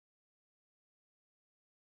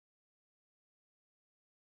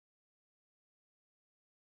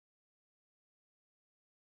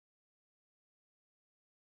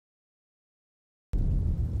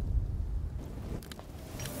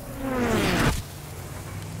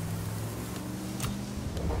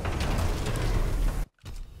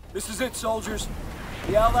This is it, soldiers.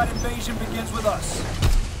 The Allied invasion begins with us.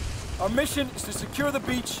 Our mission is to secure the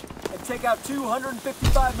beach and take out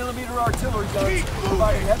 255mm artillery guns,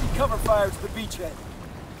 providing heavy cover fire to the beachhead.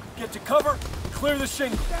 Get to cover and clear the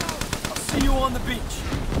shingle. I'll see you on the beach.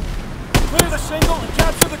 Clear the shingle and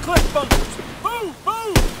capture the cliff bunkers. Move!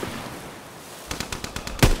 Move!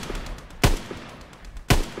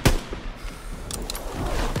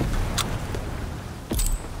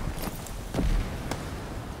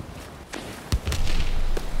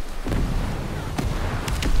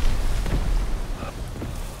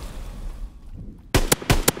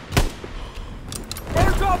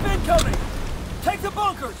 Airdrop incoming! Take the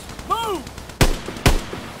bunkers! Move!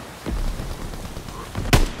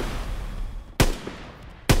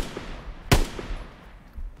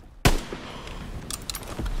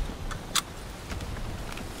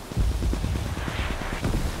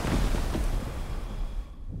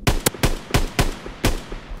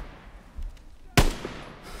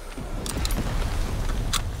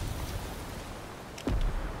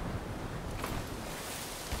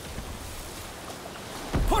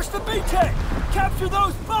 Push the beachhead! Capture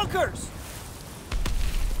those bunkers!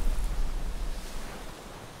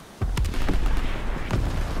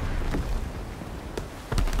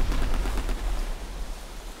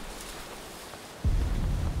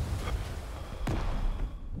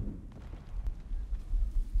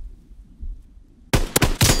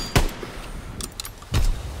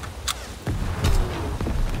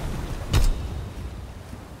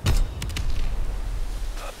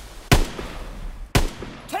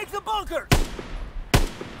 Take the bunkers!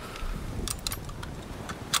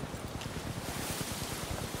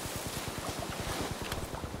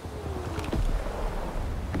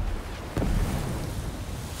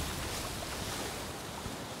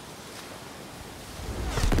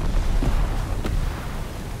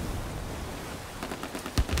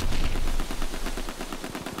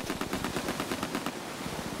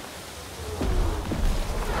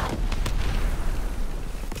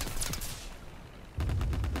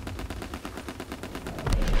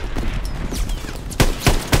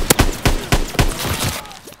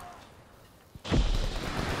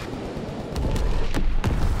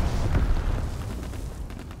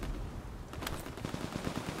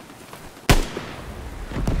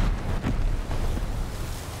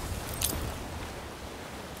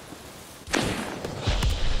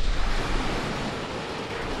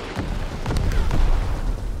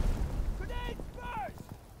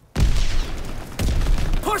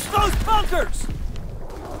 Push those bunkers!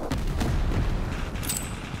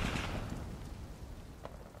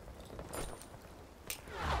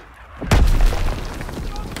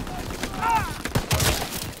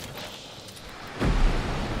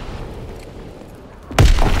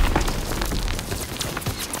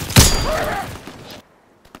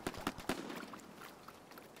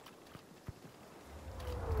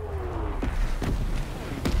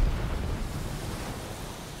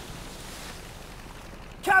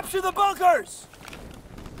 Capture the bunkers!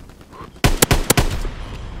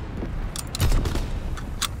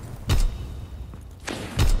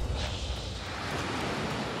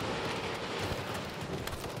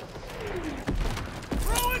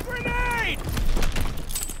 Throw a grenade!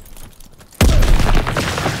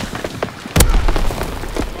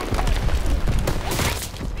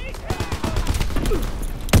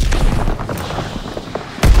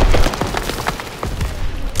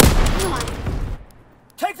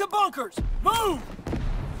 Take the bunkers! Move!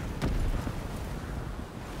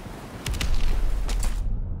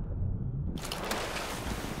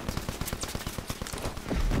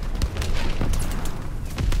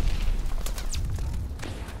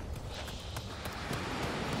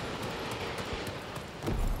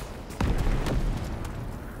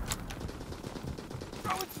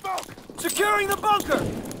 Throwing smoke! Securing the bunker!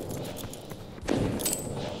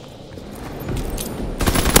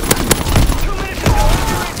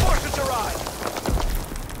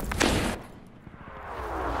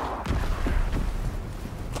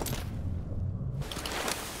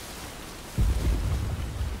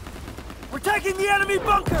 We're taking the enemy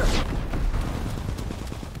bunker!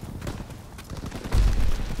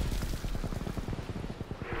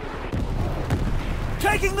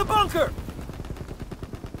 Taking the bunker!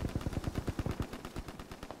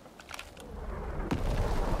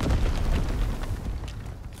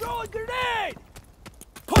 Throw a grenade!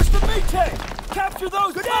 Push the beachhead! Capture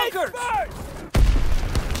those bunkers! First!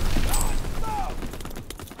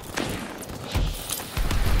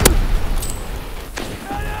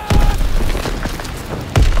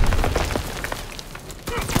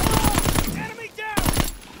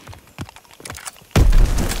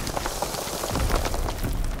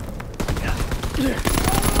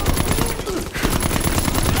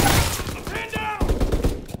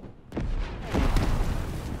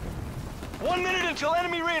 Potential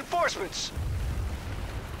enemy reinforcements!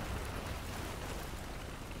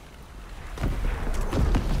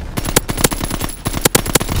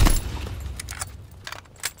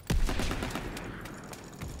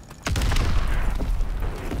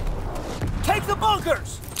 Take the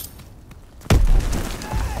bunkers!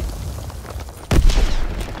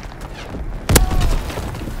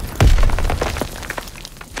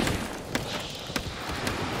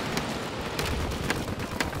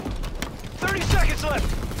 Left.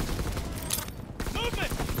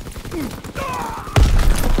 Movement!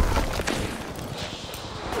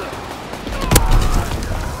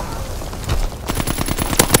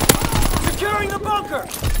 Securing the bunker!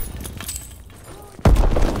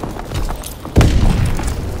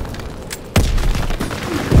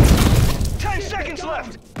 Seconds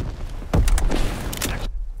left!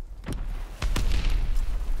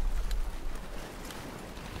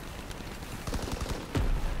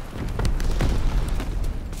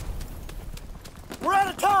 We're out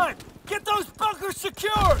of time! Get those bunkers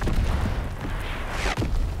secured!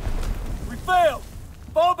 We failed!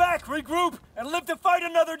 Fall back, regroup, and live to fight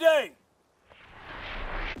another day!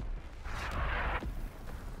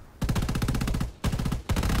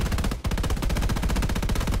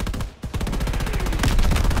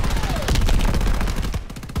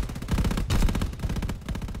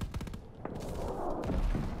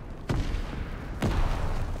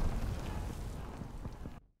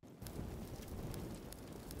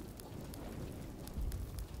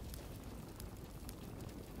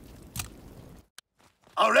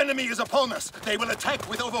 Our enemy is upon us. They will attack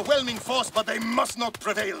with overwhelming force, but they must not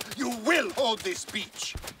prevail. You will hold this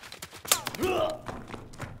beach.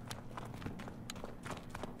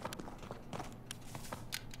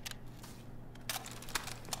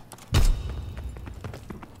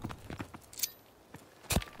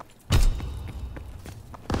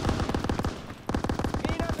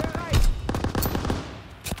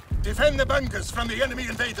 Defend the bunkers from the enemy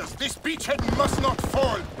invaders. This beachhead must not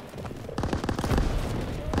fall.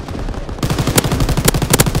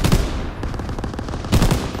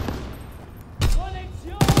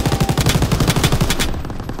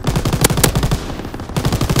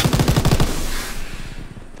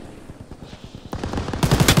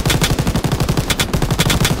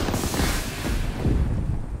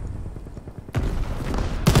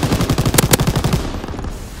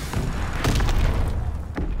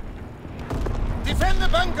 Defend the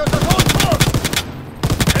bunkers at all costs!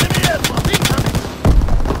 Enemy aircraft incoming!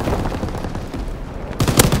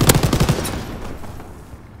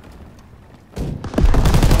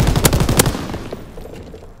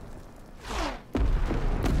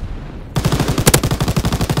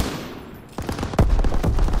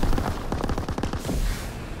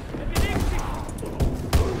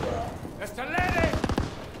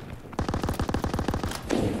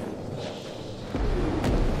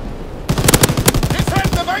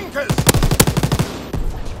 Bunkers!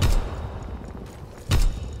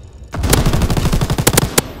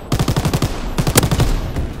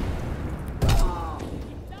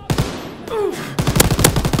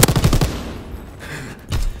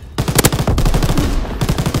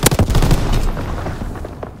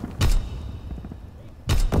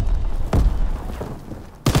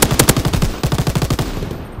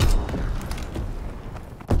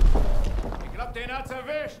 Ich glaub, den hat's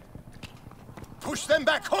erwischt! Push them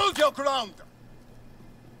back! Hold your ground!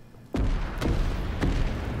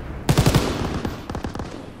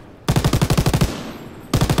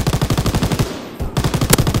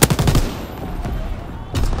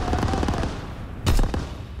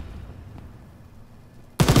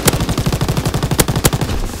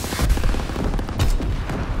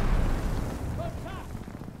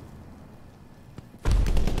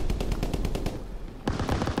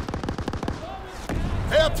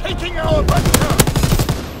 They are taking our bunker!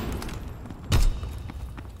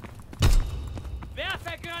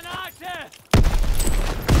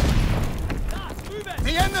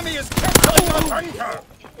 The enemy is capturing our bunker!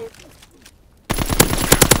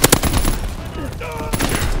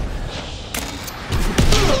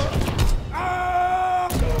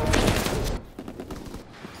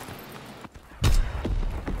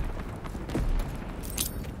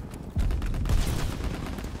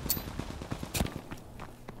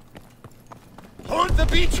 Hold the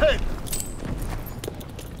beachhead!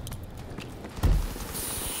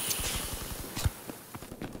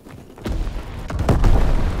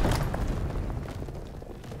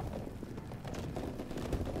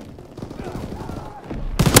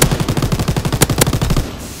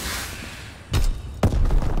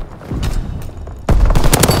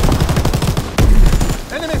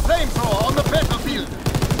 Enemy flamethrower on the battlefield!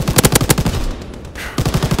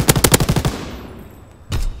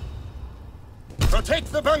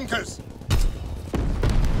 Protect the bunkers!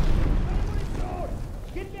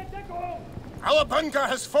 Our bunker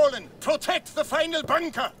has fallen! Protect the final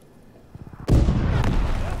bunker!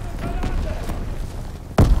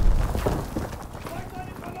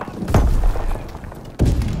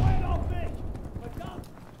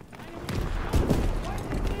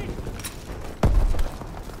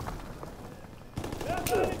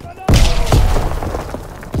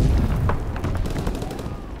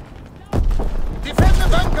 Defend the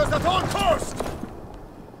bunkers at all costs!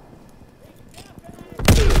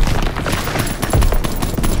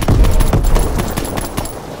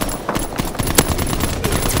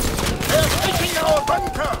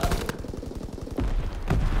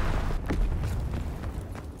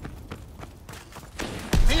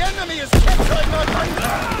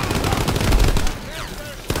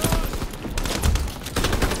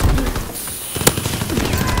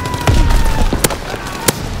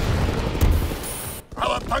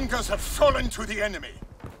 Bunkers have fallen to the enemy.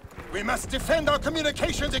 We must defend our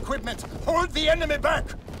communications equipment. Hold the enemy back.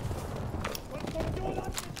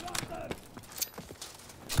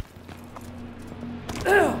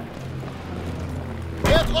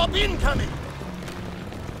 Airdrop incoming.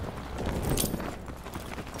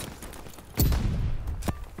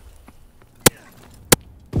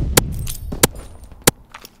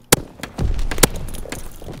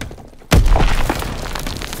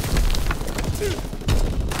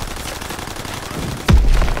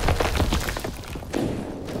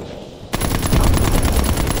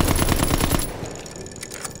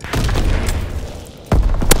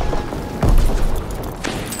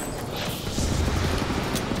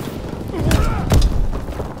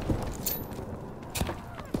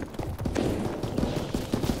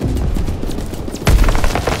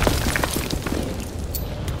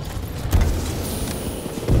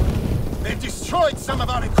 Destroyed some of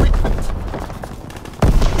our equipment.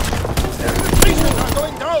 The stations are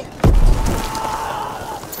going down.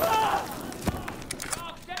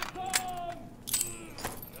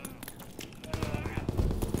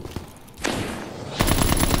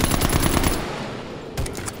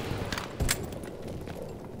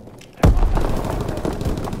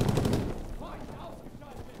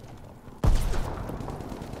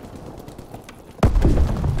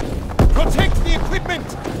 Protect the equipment.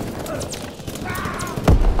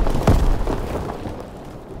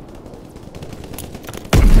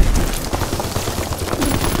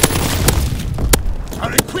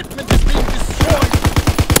 Our equipment is being destroyed!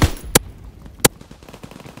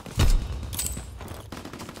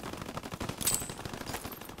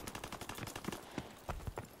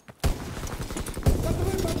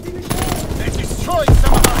 They destroyed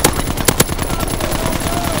some of our equipment!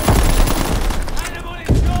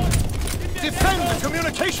 Defend the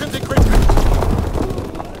communications equipment!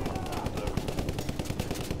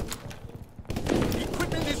 The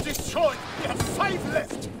equipment is destroyed! We have 5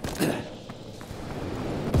 left!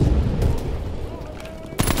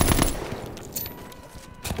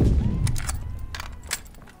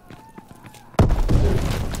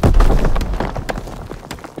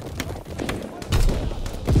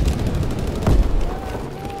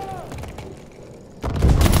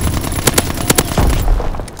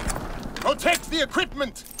 Protect the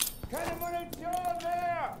equipment! Keine Munition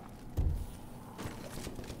mehr!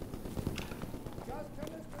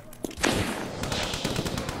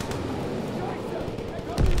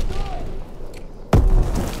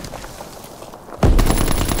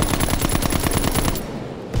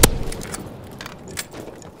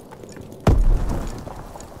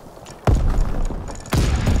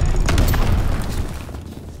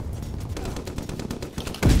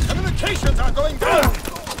 Communications are going down!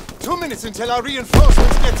 2 minutes until our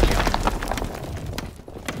reinforcements get here.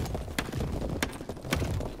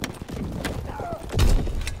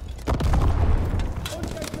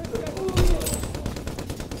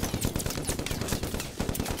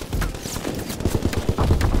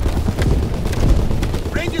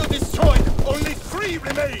 Radio destroyed. Only 3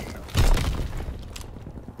 remain.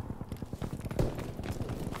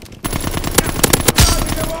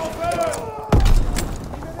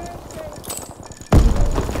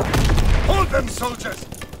 Them soldiers!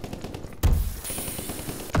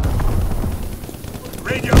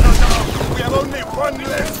 Radio not down! We have only 1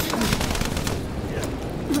 left!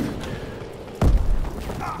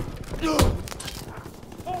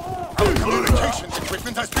 Our communications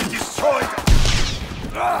equipment has been destroyed!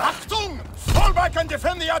 Achtung! Fall back and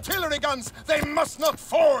defend the artillery guns! They must not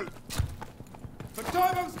fall!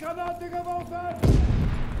 Betäubungsgranate geworfen!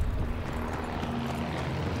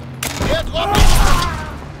 Airdrop!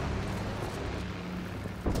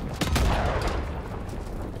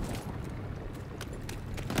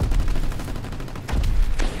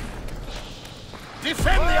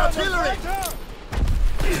 Defend the artillery!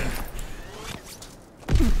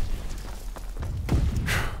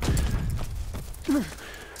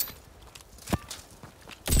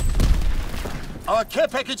 Our care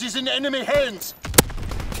package is in enemy hands!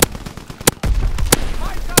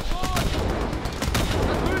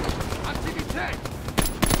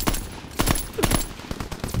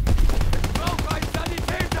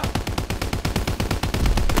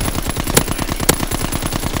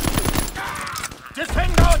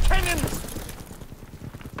 Defend our cannons!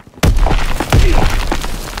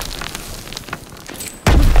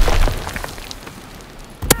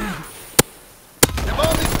 The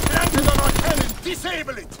bomb is planted on our cannon!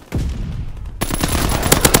 Disable it!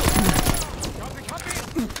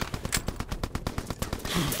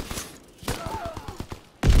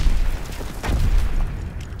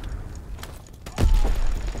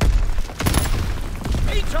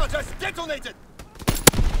 A-charge has detonated!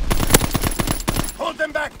 Hold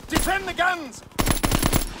them back! Defend the guns!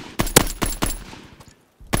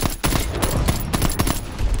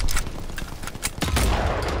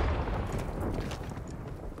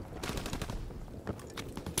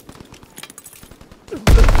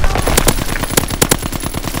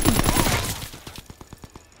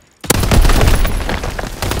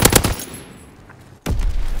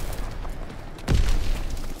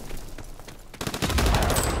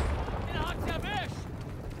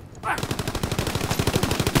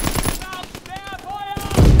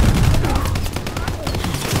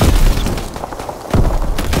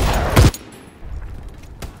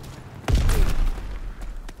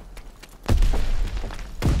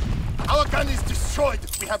 Our gun is destroyed!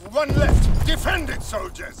 We have one left! Defend it,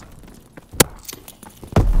 soldiers!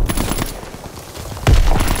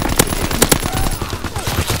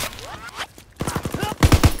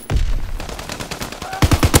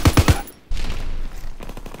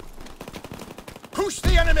 Push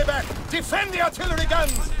the enemy back! Defend the artillery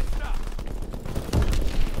guns!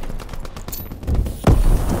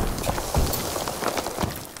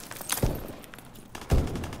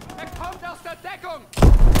 Kommt aus der Deckung!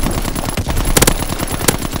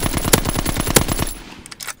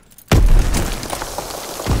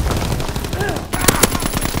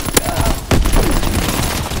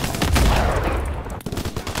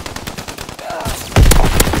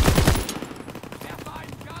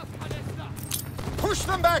 Push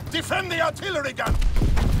them back! Defend the artillery gun!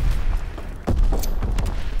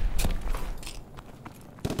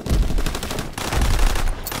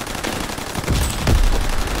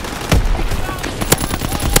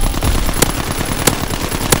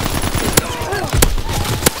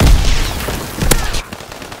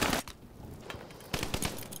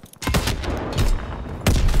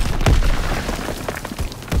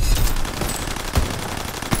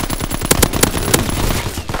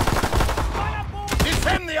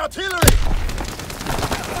 Artillery!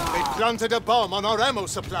 They planted a bomb on our ammo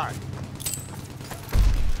supply.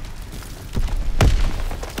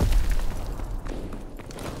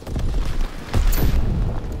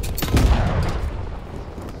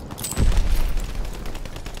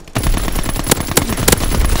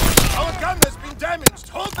 Our gun has been damaged.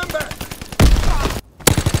 Hold them back.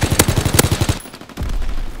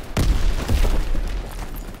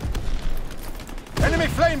 Enemy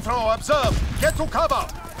flamethrower observed. Get to cover.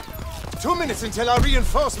 2 minutes until our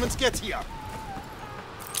reinforcements get here.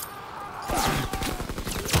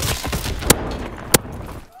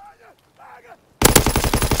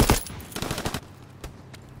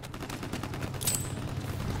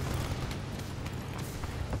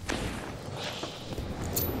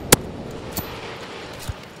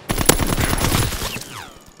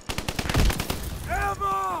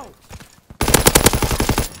 Ammo!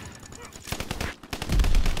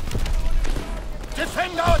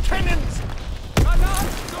 Defend our cannons!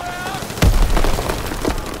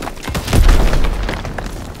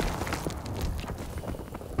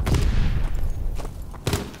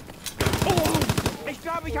 Ich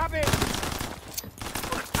glaube, ich habe ihn!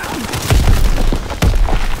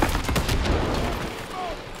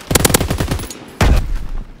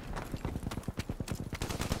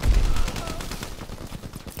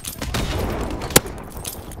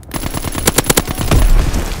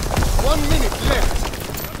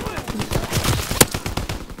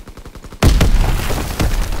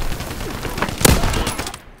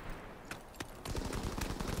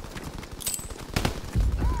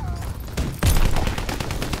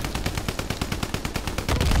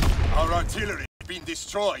 Our artillery has been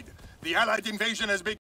destroyed. The Allied invasion has begun.